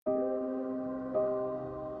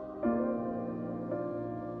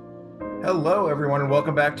Hello, everyone, and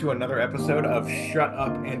welcome back to another episode of Shut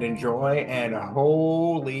Up and Enjoy. And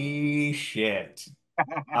holy shit.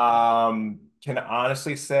 Can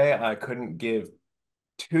honestly say I couldn't give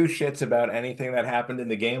two shits about anything that happened in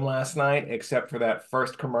the game last night, except for that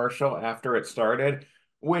first commercial after it started,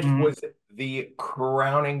 which Mhm. was the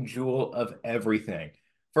crowning jewel of everything.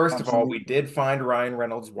 First of all, we Absolutely. did find Ryan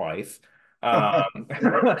Reynolds' wife. Um,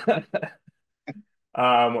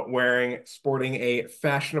 sporting a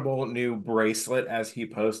fashionable new bracelet as he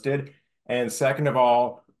posted. And second of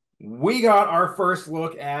all, we got our first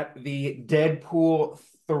look at the Deadpool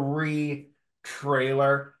 3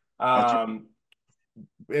 trailer. That's right.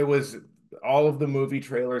 It was all of the movie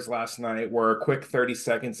trailers last night were a quick 30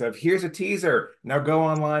 seconds of here's a teaser. Now go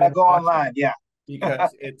online I and go watch it online. Yeah.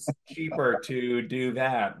 because it's cheaper to do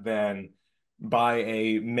that than buy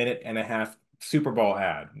a minute and a half Super Bowl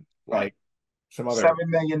ad. Right. Like some other. $7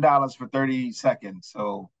 million for 30 seconds.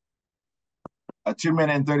 So a 2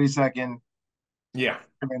 minute and 30 second Yeah,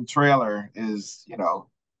 trailer is,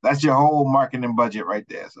 that's your whole marketing budget right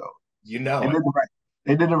there. So you they know it. did the right,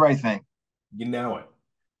 they did the right thing. You know it.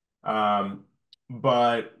 Um,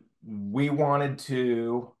 but we wanted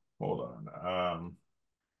to hold on.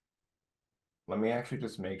 Let me actually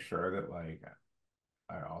just make sure that like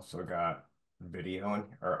I also got video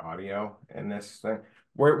or audio in this thing.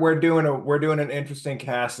 We're doing an interesting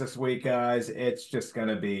cast this week, guys. It's just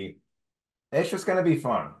gonna be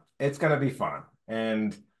fun. It's gonna be fun.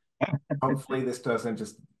 And hopefully this doesn't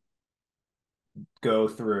just go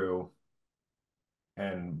through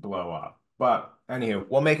and blow up. But anywho,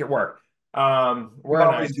 we'll make it work. We We're in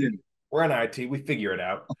always IT. do. We're in IT. We figure it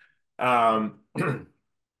out.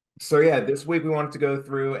 So yeah, this week we wanted to go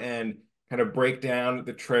through and kind of break down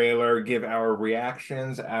the trailer, give our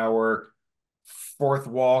reactions, our fourth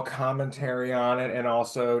wall commentary on it, and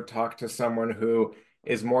also talk to someone who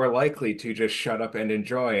is more likely to just shut up and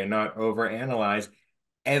enjoy and not overanalyze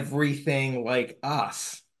everything like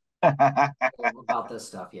us. About this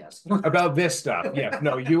stuff, yes. About this stuff, yes.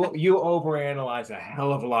 No, you overanalyze a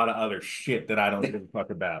hell of a lot of other shit that I don't give a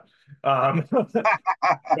fuck about.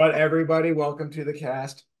 But everybody, welcome to the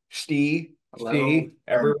cast. Hello. Hello,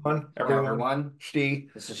 Everyone, everyone.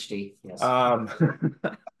 Steve. This is Steve. Yes. Um,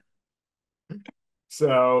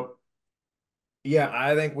 so yeah,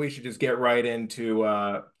 I think we should just get right into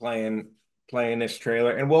playing this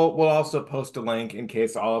trailer, and we'll also post a link in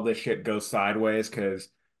case all of this shit goes sideways, because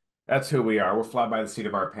that's who we are. We're fly by the seat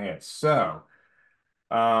of our pants. So.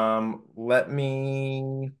 Let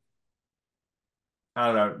me, I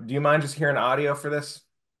don't know. Do you mind just hearing audio for this?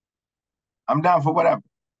 I'm down for whatever.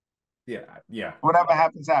 Yeah, yeah. Whatever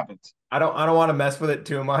happens, happens. I don't want to mess with it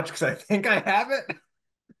too much because I think I have it.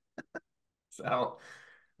 So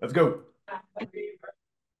let's go. Okay.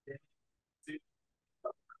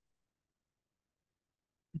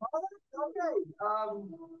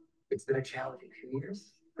 It's been a challenging few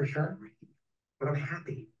years, for sure, but I'm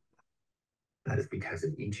happy. That is because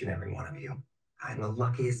of each and every one of you. I'm the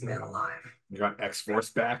luckiest man alive. You got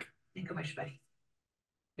X-Force back. Think of everybody.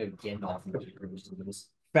 Gandalf.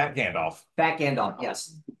 Fat Gandalf. Fat Gandalf,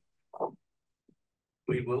 yes.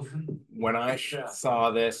 Wade Wilson. When I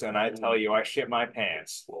saw this, and I tell you, I shit my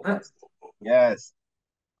pants. Yes.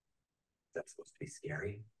 That's supposed to be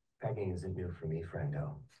scary. Begging isn't new for me,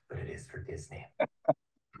 friendo, but it is for Disney.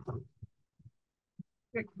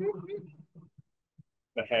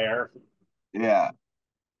 The hair. Yeah.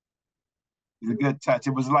 It's a good touch.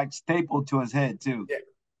 It was like stapled to his head, too. Yeah.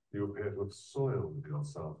 You appear to have soiled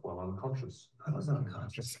yourself while unconscious. I was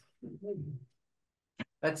unconscious.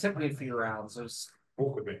 That took me a few rounds. It was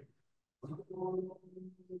Walk with me.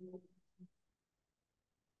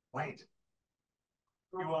 Wait.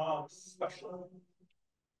 You are special.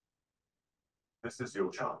 This is your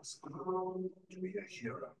chance to be a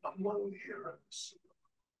hero among heroes.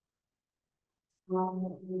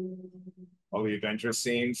 All the adventure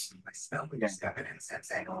scenes. I smell what Yeah. you're stepping in,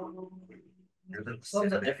 Sensei. Your little Well, it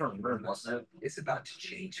was a sip different room, wasn't it? is about to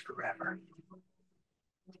change forever.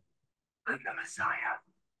 I'm the Messiah.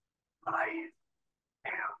 I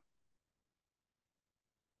am.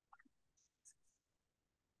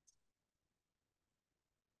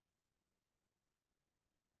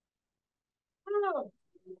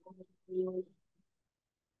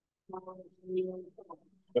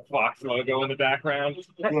 The Fox logo in the background.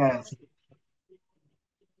 Yes.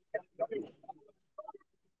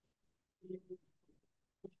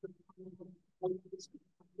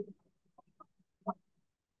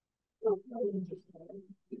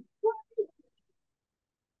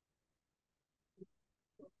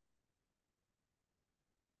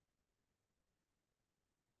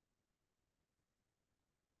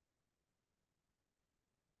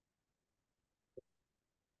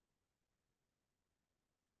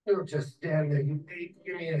 Don't just stand there. You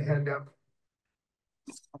give me a hand up.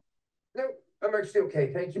 No, I'm actually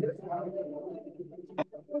okay. Thank you.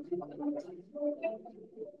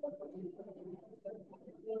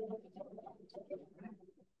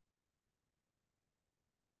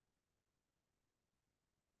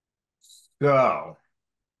 So,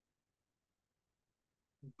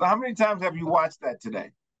 So how many times have you watched that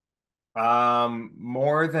today?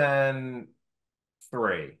 more than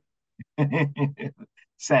three.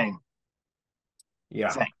 Same, Yeah.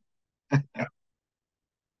 same.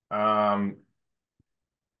 Um,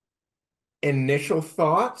 initial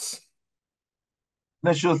thoughts?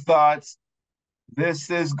 Initial thoughts. This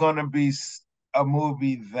is going to be a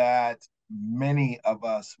movie that many of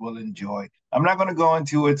us will enjoy. I'm not going to go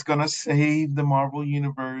into it's going to save the Marvel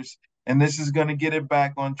universe and this is going to get it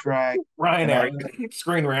back on track. Ryan And Area,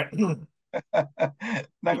 screen rant.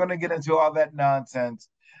 not going to get into all that nonsense.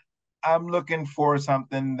 I'm looking for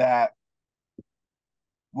something that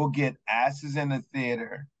will get asses in the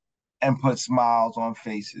theater and put smiles on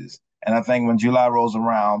faces. And I think when July rolls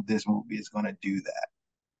around, this movie is going to do that.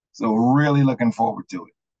 So really looking forward to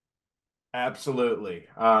it. Absolutely.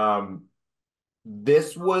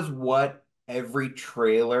 This was what every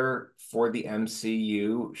trailer for the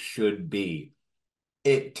MCU should be.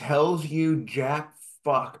 It tells you jack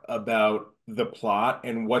fuck about the plot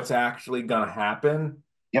and what's actually gonna happen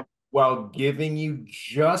Yep. while giving you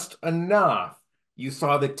just enough. You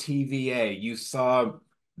saw the TVA, you saw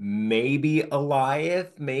maybe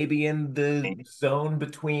Eliath, maybe in the zone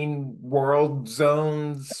between world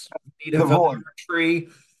zones, The native void. tree.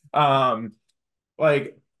 Um,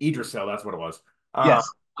 like Idrisil, that's what it was. Uh, Yes.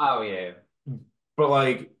 Oh yeah. but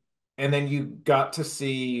like, and then you got to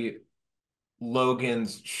see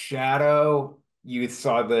Logan's shadow. You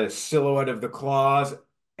saw the silhouette of the claws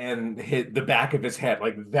and hit the back of his head.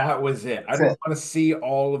 Like that was it. I That's didn't it. want to see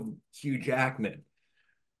all of Hugh Jackman.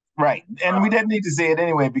 Right. And we Uh, didn't need to see it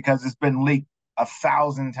anyway because it's been leaked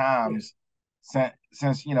 1,000 yeah, times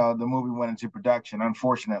since the movie went into production,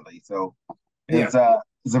 unfortunately. So yeah,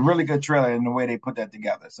 it's a really good trailer in the way they put that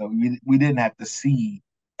together. So we didn't have to see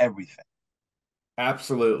everything.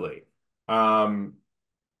 absolutely. Um,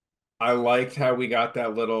 I liked how we got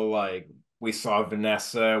that little like we saw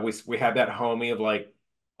Vanessa. We had that homie of like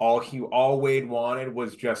all Wade wanted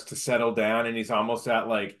was just to settle down, and he's almost at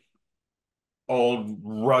like old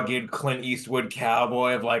rugged Clint Eastwood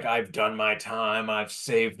cowboy of like, I've done my time, I've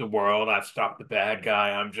saved the world, I've stopped the bad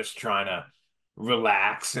guy, I'm just trying to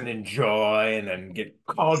relax and enjoy and then get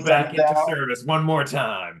called Settle back into down. service one more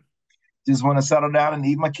time, Just want to settle down and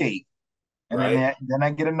eat my cake. And right? then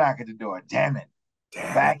I get a knock at the door. Damn it.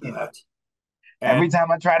 Damn Back in. it. And Every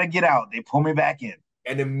time I try to get out, they pull me back in.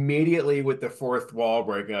 and immediately with the fourth wall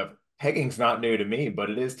break of pegging's not new to me, but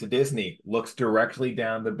it is to Disney, looks directly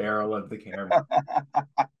down the barrel of the camera.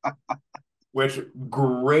 Which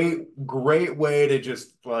great way to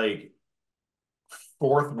just like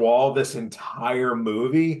fourth wall this entire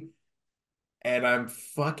movie, and I'm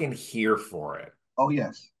fucking here for it. Oh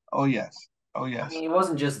yes. Oh yes. Oh I yes. mean, it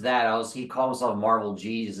wasn't just that. He called himself Marvel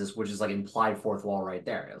Jesus, which is like implied fourth wall right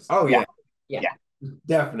there. It was like, Oh Yeah. yeah, yeah, Yeah.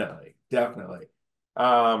 definitely, definitely.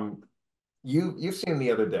 Um, you've seen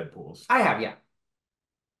the other Deadpools. I have, yeah.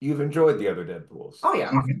 You've enjoyed the other Deadpools. Oh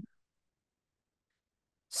yeah. Mhm.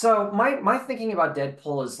 So my thinking about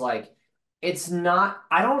Deadpool is like it's not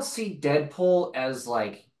I don't see Deadpool as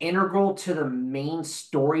like integral to the main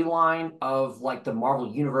storyline of like the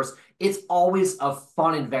Marvel universe. It's always a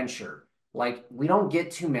fun adventure. Like we don't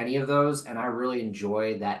get too many of those and I really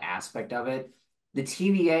enjoy that aspect of it. The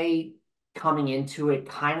TVA coming into it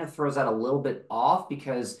kind of throws that a little bit off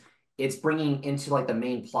because it's bringing into like the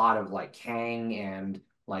main plot of like Kang and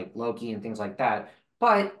like Loki and things like that,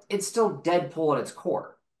 but it's still Deadpool at its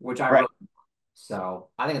core, which I Right. really so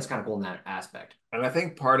I think it's kind of cool in that aspect. And I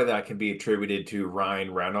think part of that can be attributed to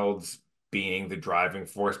Ryan Reynolds being the driving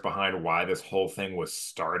force behind why this whole thing was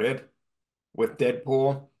started with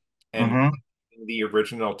Deadpool and Hmm. the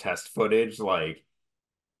original test footage, like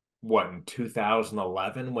what in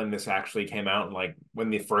 2011 when this actually came out, like when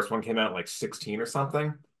the first one came out, like 16 or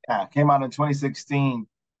something. Yeah. Came out in 2016.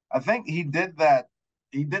 I think he did that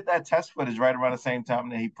test footage right around the same time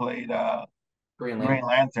that he played Green Green Lantern.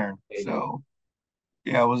 Lantern. So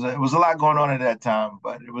yeah, it was a lot going on at that time,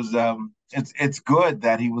 but it's good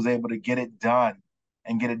that he was able to get it done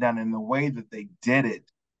and get it done in the way that they did it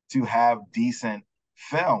to have decent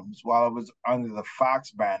films while it was under the Fox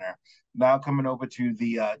banner. Now coming over to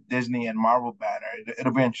the Disney and Marvel banner,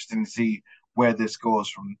 it'll be interesting to see where this goes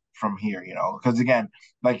from here. Because again,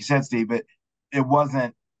 like you said, Steve, it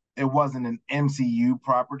wasn't it wasn't an MCU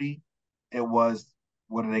property. It was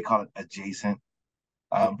what do they call it, adjacent,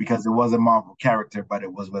 because it was a Marvel character, but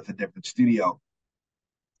it was with a different studio.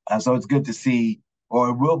 So it's good to see, or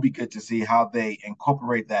it will be good to see how they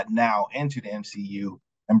incorporate that now into the MCU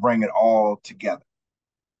and bring it all together.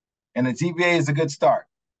 And the TVA is a good start.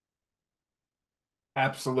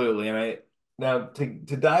 Absolutely. And I now to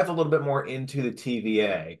dive a little bit more into the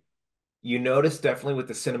TVA, you notice definitely with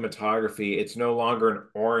the cinematography, it's no longer an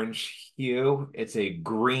orange hue, it's a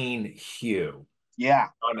green hue Yeah.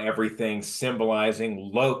 on everything,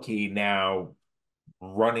 symbolizing Loki now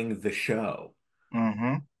running the show.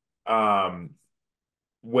 Mm-hmm. Um,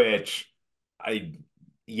 which I,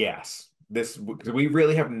 yes, this because we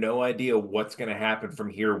really have no idea what's going to happen from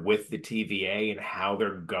here with the TVA and how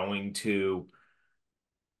they're going to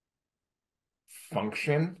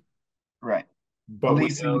function. Right. But we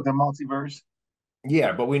Policing know, the multiverse.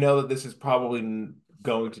 yeah, but we know that this is probably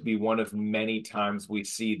going to be one of many times we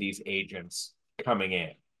see these agents coming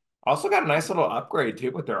in. Also got a nice little upgrade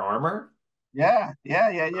too with their armor. Yeah, yeah,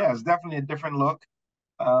 yeah, yeah. It's definitely a different look.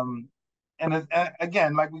 Um, and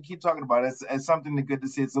again, like we keep talking about, it's something good to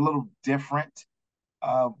see. It's a little different,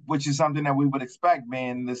 which is something that we would expect.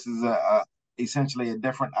 Man, this is essentially a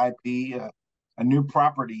different IP, a new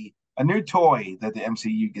property, a new toy that the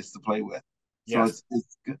MCU gets to play with. So Yes,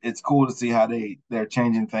 it's cool to see how they're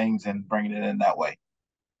changing things and bringing it in that way.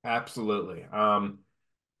 absolutely.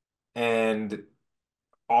 And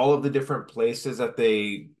all of the different places that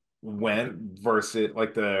they went versus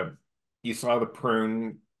like the you saw the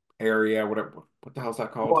prune area, what the hell's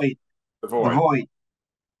that called? Void, The the void. void.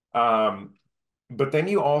 Um, but then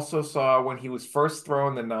you also saw when he was first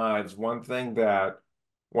throwing the knives, one thing that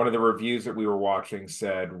one of the reviews that we were watching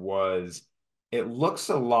said was it looks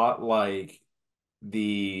a lot like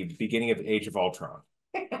the beginning of Age of Ultron.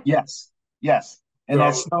 Yes, yes. And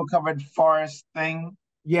that So snow-covered forest thing.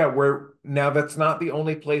 yeah, where now that's not the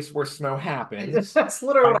only place where snow happens. That's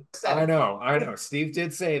literally I what I I said. know, I know. Steve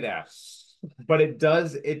did say that. But it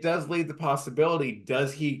does lead the possibility,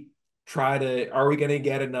 does he try to are we gonna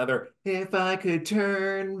get another if I could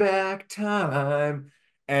turn back time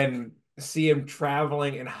and see him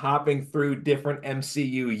traveling and hopping through different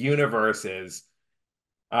MCU universes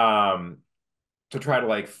um to try to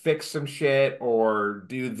like fix some shit or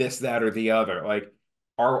do this, that, or the other. Like,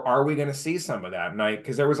 are we gonna see some of that night?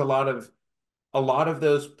 Because there was a lot of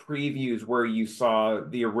those previews where you saw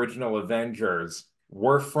the original Avengers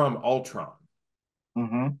were from Ultron.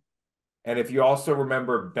 Mm-hmm. And if you also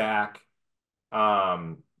remember back,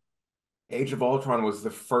 um, Age of Ultron was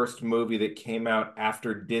the first movie that came out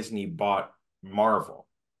after Disney bought Marvel.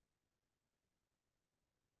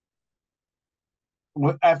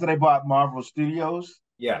 After they bought Marvel Studios.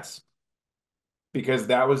 Yes, because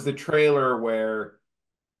that was the trailer where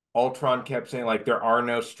Ultron kept saying like there are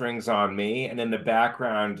no strings on me, and in the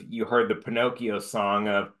background you heard the Pinocchio song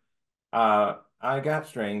of I got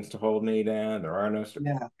strings to hold me down. There are no strings.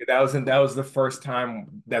 Yeah, That was the first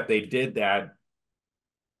time that they did that,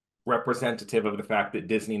 representative of the fact that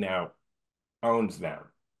Disney now owns them.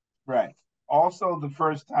 right. Also, the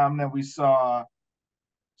first time that we saw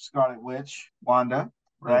Scarlet Witch, Wanda,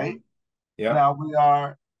 Hmm. right? Yep. Now we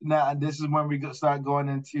are now. This is when we start going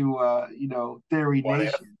into Theory What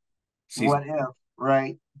if Nation. she's What if,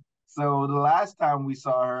 right? So the last time we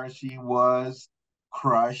saw her, she was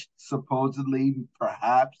crushed, supposedly,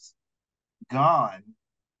 perhaps gone.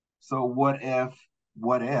 So what if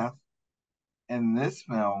in this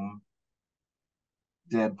film,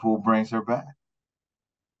 Deadpool brings her back?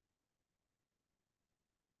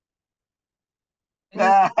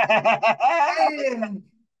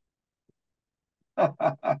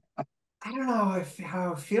 I don't know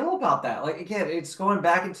how I feel about that. Like again, it's going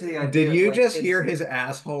back into the did idea of you like just hear it's his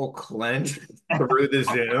asshole clench through the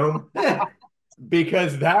Zoom?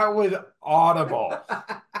 Because that was audible.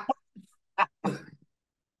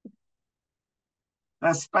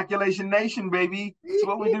 That's Speculation Nation, baby. That's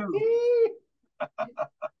what we do.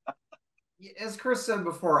 as Chris said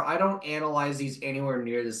before, I don't analyze these anywhere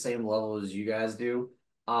near the same level as you guys do.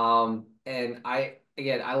 And I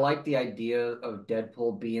like the idea of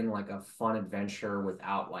Deadpool being like a fun adventure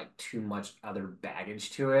without like too much other baggage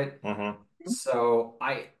to it. Mhm. So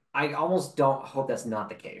I almost don't hope that's not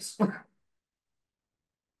the case.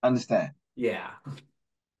 Understand. Yeah.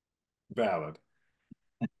 Valid.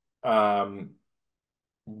 Um,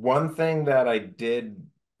 One thing that I did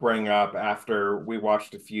bring up after we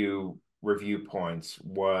watched a few review points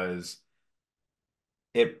was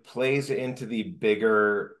it plays into the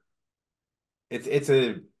bigger it's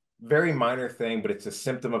a very minor thing, but it's a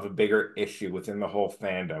symptom of a bigger issue within the whole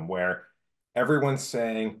fandom where everyone's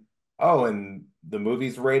saying, "Oh, and the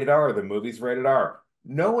movie's rated R, the movie's rated R."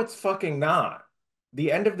 No, it's fucking not.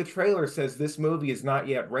 The end of the trailer says this movie is not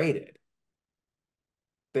yet rated.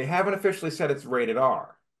 They haven't officially said it's rated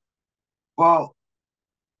R. Well,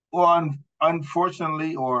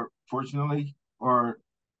 unfortunately, or fortunately, or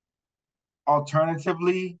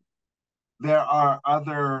alternatively, there are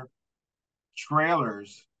other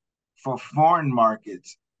trailers for foreign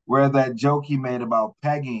markets where that joke he made about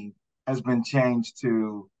pegging has been changed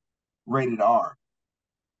to rated R.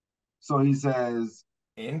 So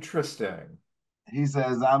Interesting. he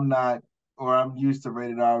says I'm not, or I'm used to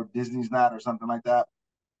rated R, Disney's not, or something like that.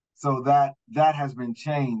 So that has been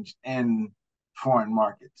changed in foreign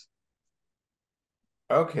markets.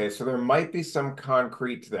 Okay, so there might be some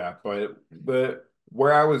concrete to that, but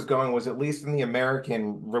where I was going was at least in the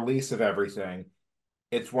American release of everything,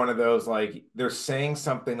 it's one of those like they're saying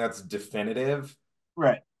something that's definitive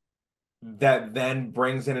Right, that then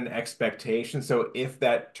brings in an expectation. So if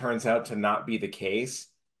that turns out to not be the case,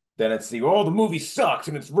 then it's the movie sucks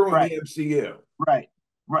and it's ruined right, the MCU. right,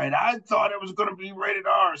 right. I thought it was going to be rated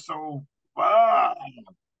R, so ah,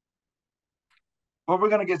 but we're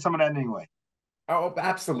going to get some of that anyway. Oh, Of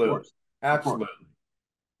absolutely. course, of course. Absolutely.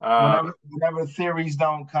 Uh, Whenever theories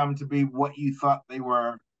don't come to be what you thought they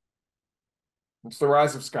were, it's the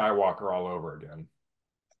rise of Skywalker all over again.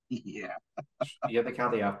 yeah, You have to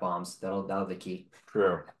count the F-bombs. That'll be the key.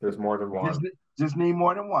 True. There's more than just one. just need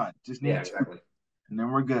more than one. Just Yeah, need two, exactly. and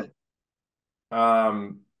then we're good.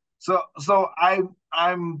 Um, So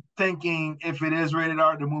I'm thinking if it is rated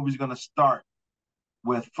R, the movie's going to start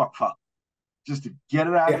with fuck, just to get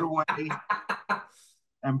it out of yeah. the way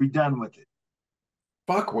and be done with it.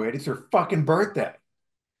 Fuck, wait, it's her fucking birthday.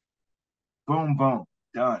 Boom, boom,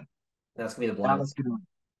 done. That's gonna be the blind. Dallas can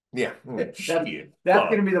Yeah. That's Shit. that's Fuck.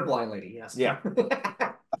 gonna be the blind lady. Yes. Yeah.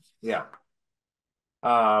 Yeah.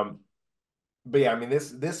 Um, but yeah, I mean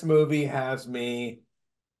this movie has me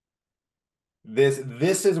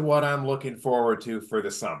this is what I'm looking forward to for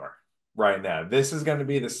the summer right now. This is going to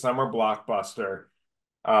be the summer blockbuster.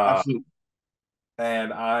 Uh, absolutely.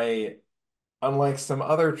 and unlike some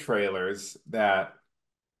other trailers that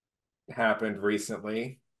happened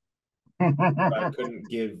recently, I couldn't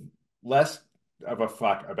give less of a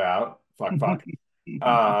fuck about. Fuck, fuck.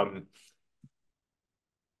 Um,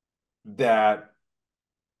 that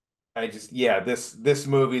I just yeah, this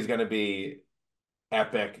movie is going to be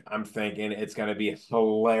epic. I'm thinking it's going to be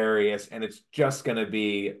hilarious, and it's just going to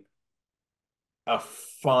be a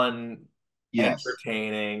fun, Yes,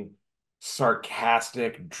 entertaining,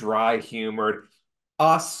 sarcastic, dry humored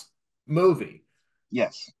us movie.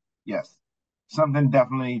 yes, yes. Something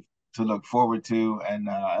definitely to look forward to, and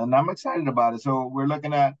I'm excited about it. So we're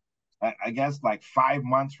looking at, I guess, like 5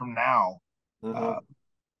 months from now, uh, Mhm.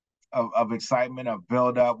 of excitement, of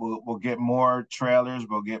build up. We'll get more trailers.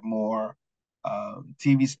 We'll get more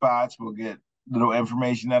TV spots. We'll get little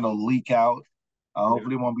information that'll leak out. Yeah.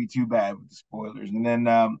 Hopefully, it won't be too bad with the spoilers, and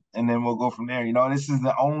then we'll go from there. This is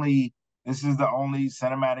the only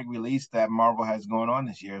cinematic release that Marvel has going on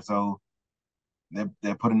this year. So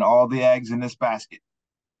they're putting all the eggs in this basket.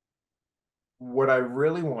 What I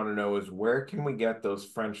really want to know is where can we get those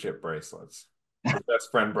friendship bracelets? Those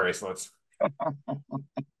best friend bracelets.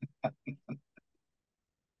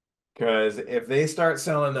 Because if they start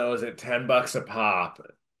selling those at $10 a pop,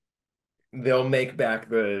 they'll make back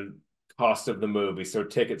the cost of the movie. So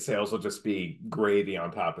ticket sales will just be gravy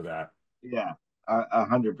on top of that. Yeah,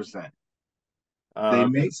 100%. They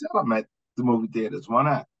Um, may sell them at the movie theaters. Why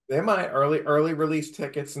not? they might early release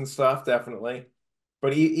tickets and stuff, definitely.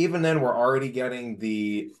 But even then, we're already getting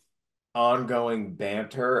the ongoing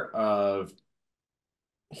banter of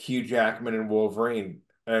Hugh Jackman and Wolverine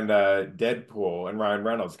and Deadpool and Ryan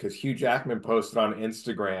Reynolds because Hugh Jackman posted on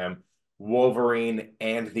Instagram Wolverine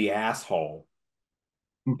and the asshole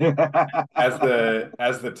as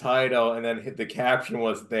the title, and then the caption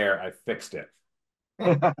was there. I fixed it.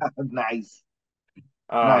 Nice.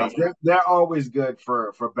 Uh, Nice. They're always good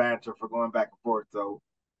for banter, for going back and forth. So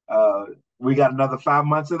uh we got another 5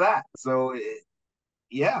 months of that. So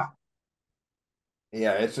yeah.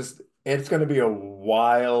 yeah, it's going to be a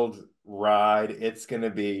wild ride. It's going to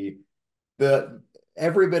be the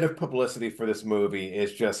every bit of publicity for this movie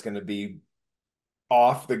is just going to be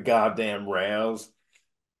off the goddamn rails,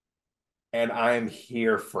 and I am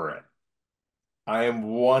here for it. I am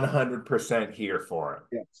 100% here for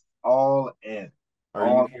it. Yes. All in. Are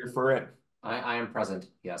you All here for it? I am present.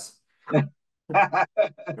 Yes. That's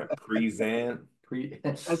Present. it.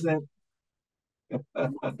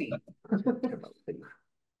 Timothy.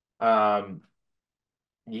 Um,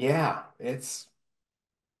 yeah,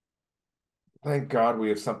 thank God we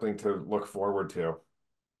have something to look forward to.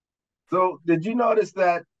 So did you notice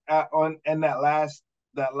that on in that last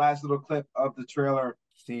little clip of the trailer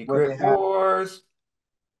where they Secret had Wars.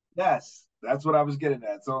 yes, that's what I was getting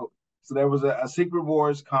at. So there was a Secret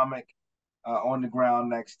Wars comic on the ground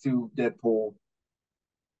next to Deadpool,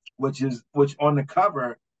 which on the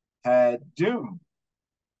cover had Doom.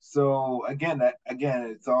 So again,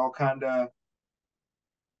 it's all kind of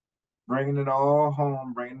bringing it all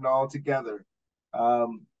home, bringing it all together.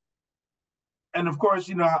 Um, and of course,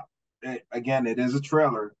 again, it is a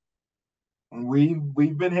trailer.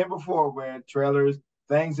 We've been here before where trailers,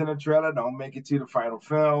 things in a trailer don't make it to the final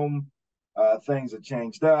film. Things are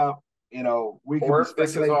changed up. We could Or be if this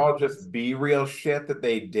is speculating all on this. just be real shit that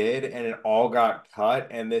they did and it all got cut,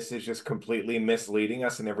 and this is just completely misleading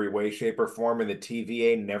us in every way, shape, or form, and the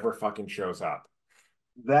TVA never fucking shows up.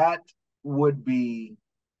 That would be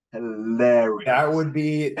That hilarious. would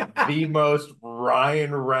be the most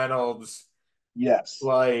Ryan Reynolds, Yes,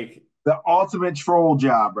 like the ultimate troll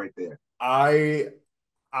job right there. I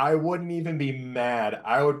I wouldn't even be mad.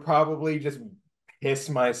 I would probably just piss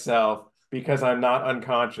myself because I'm not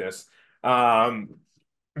unconscious. Um,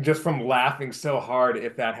 just from laughing so hard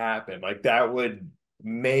if that happened. Like that would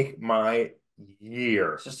make my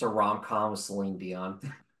year. It's just a rom-com with Celine Dion.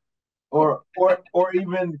 Or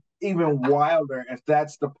even wilder if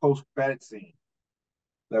that's the post credit scene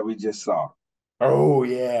that we just saw. Oh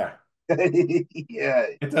yeah. Yeah,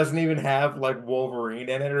 It doesn't even have like Wolverine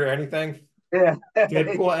in it or anything. yeah.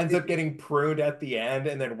 Deadpool ends up getting pruned at the end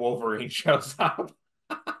and then Wolverine shows up.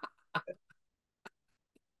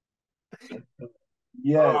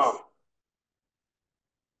 Yes, Oh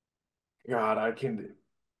God, I can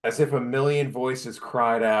as if a million voices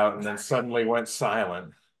cried out and then suddenly went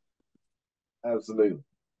silent. absolutely.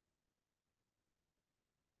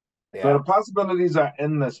 So Yeah. the possibilities are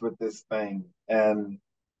endless with this thing, and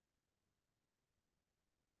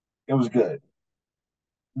it was good.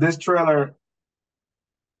 This trailer,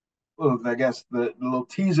 well, I guess the little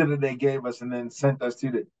teaser that they gave us and then sent us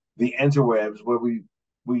to the interwebs, where we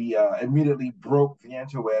immediately broke the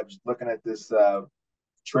interwebs looking at this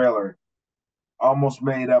trailer, almost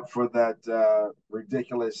made up for that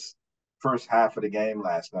ridiculous first half of the game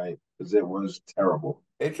last night because it was terrible.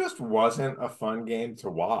 It just wasn't a fun game to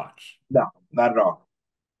watch. No, not at all.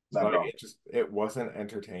 Not at Like all. it wasn't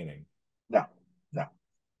entertaining. No, no.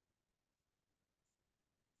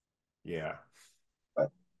 Yeah.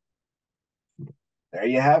 But there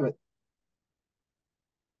you have it.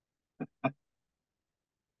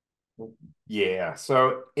 Yeah.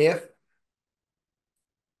 So if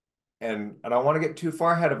and I don't want to get too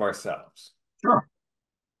far ahead of ourselves. Sure.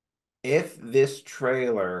 If this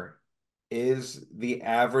trailer is the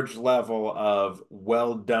average level of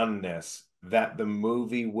well doneness that the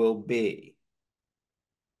movie will be,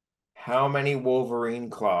 how many Wolverine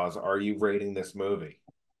claws are you rating this movie?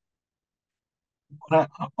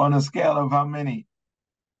 On a scale of how many?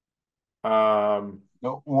 Um,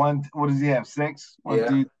 No, one. What does he have? Six. One, yeah,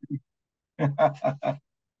 two.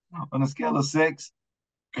 On a scale of six,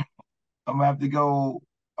 I'm gonna have to go.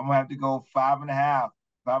 I'm gonna have to go five and a half.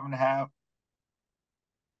 Five and a half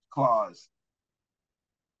claws,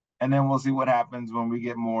 and then we'll see what happens when we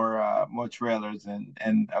get more trailers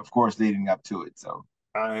and of course leading up to it. So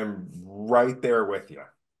I'm right there with you.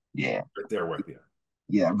 yeah, Right there with you.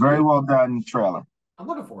 yeah, very well done trailer. I'm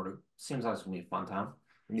looking forward to it. Seems like it's gonna be a fun time.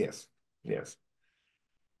 Yes. Yes.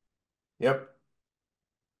 Yep.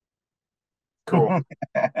 Cool.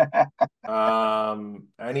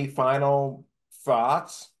 Any final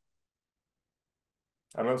thoughts?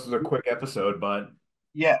 I know this is a quick episode, but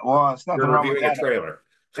Yeah, well, it's nothing you're wrong with reviewing a that. trailer.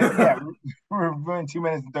 Yeah, we're doing 2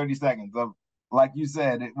 minutes and 30 seconds of, like you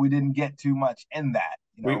said, we didn't get too much in that.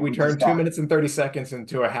 We We just turned two got minutes and 30 seconds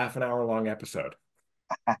into a half an hour long episode.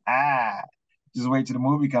 just wait till the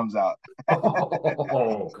movie comes out.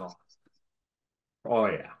 Oh God. Oh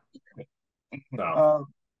yeah. So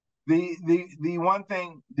The one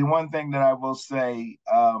thing that I will say,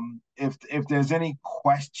 if there's any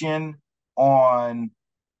question on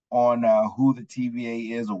who the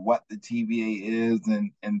TVA is or what the TVA is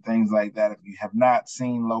and things like that, if you have not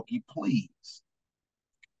seen Loki, please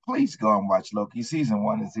go and watch Loki season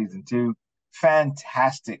 1 and season 2.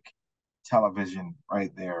 Fantastic television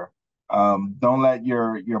right there. Don't let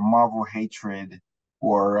your Marvel hatred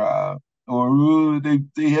or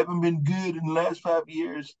they haven't been good in the last 5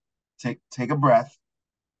 years. Take a breath,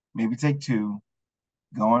 maybe take two.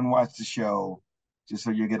 Go and watch the show, just so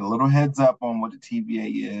you get a little heads up on what the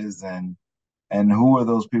TVA is and who are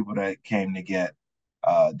those people that came to get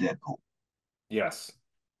Deadpool. yes.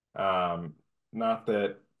 Um, not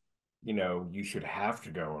that you should have to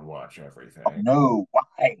go and watch Oh, everything. no, why?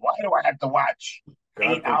 Why do I have to watch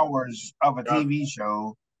eight God for hours of a God, TV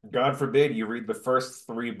show? God forbid you read the first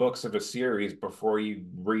three books of a series before you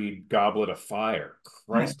read Goblet of Fire.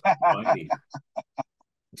 Christ Almighty.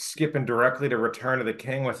 Skipping directly to Return of the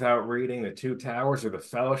King without reading The Two Towers or The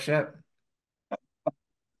Fellowship.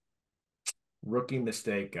 Rookie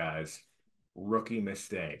mistake, guys. Rookie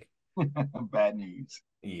mistake. Bad news.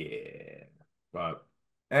 Yeah. But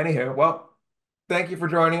anywho, well, thank you for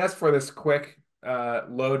joining us for this quick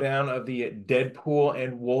lowdown of the Deadpool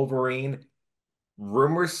and Wolverine.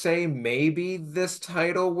 Rumors say maybe this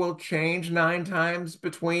title will change 9 times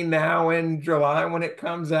between now and July when it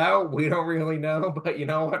comes out. We don't really know, but you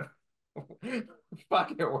know what?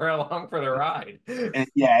 Fuck it, we're along for the ride.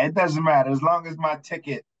 Yeah, it doesn't matter as long as my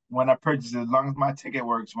ticket when I purchase it, as long as my ticket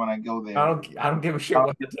works when I go I there. don't I don't give a shit I'll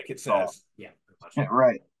what the give it ticket a call. says. Yeah, pretty much.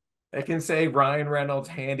 Right. It can say Ryan Reynolds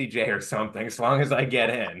Handy J or something as long as I get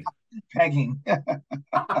in. Pegging.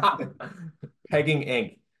 Pegging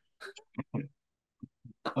Inc.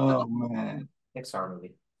 Oh man. Pixar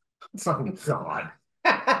movie. Oh God.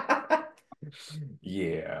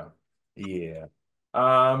 Yeah. Yeah.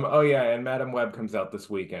 Oh yeah, and Madam Web comes out this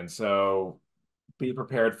weekend, so be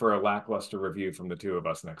prepared for a lackluster review from the two of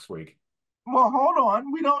us next week. Well, hold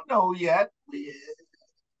on. We don't know yet.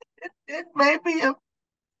 It may be a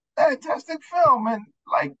fantastic film, and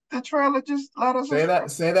like the trailer just led us astray.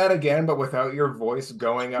 Say that again, but without your voice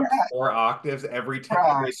going up I 4 octaves every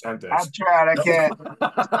tried. I sentence. tried. I can't.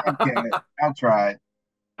 I can't. I tried.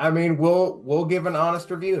 I mean, we'll give an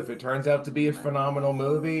honest review. If it turns out to be a phenomenal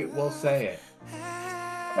movie, we'll say it.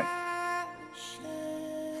 Right.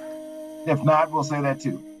 If not, we'll say that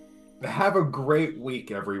too. Have a great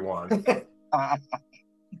week, everyone. Good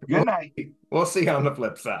We'll, night. we'll see you on the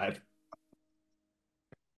flip side.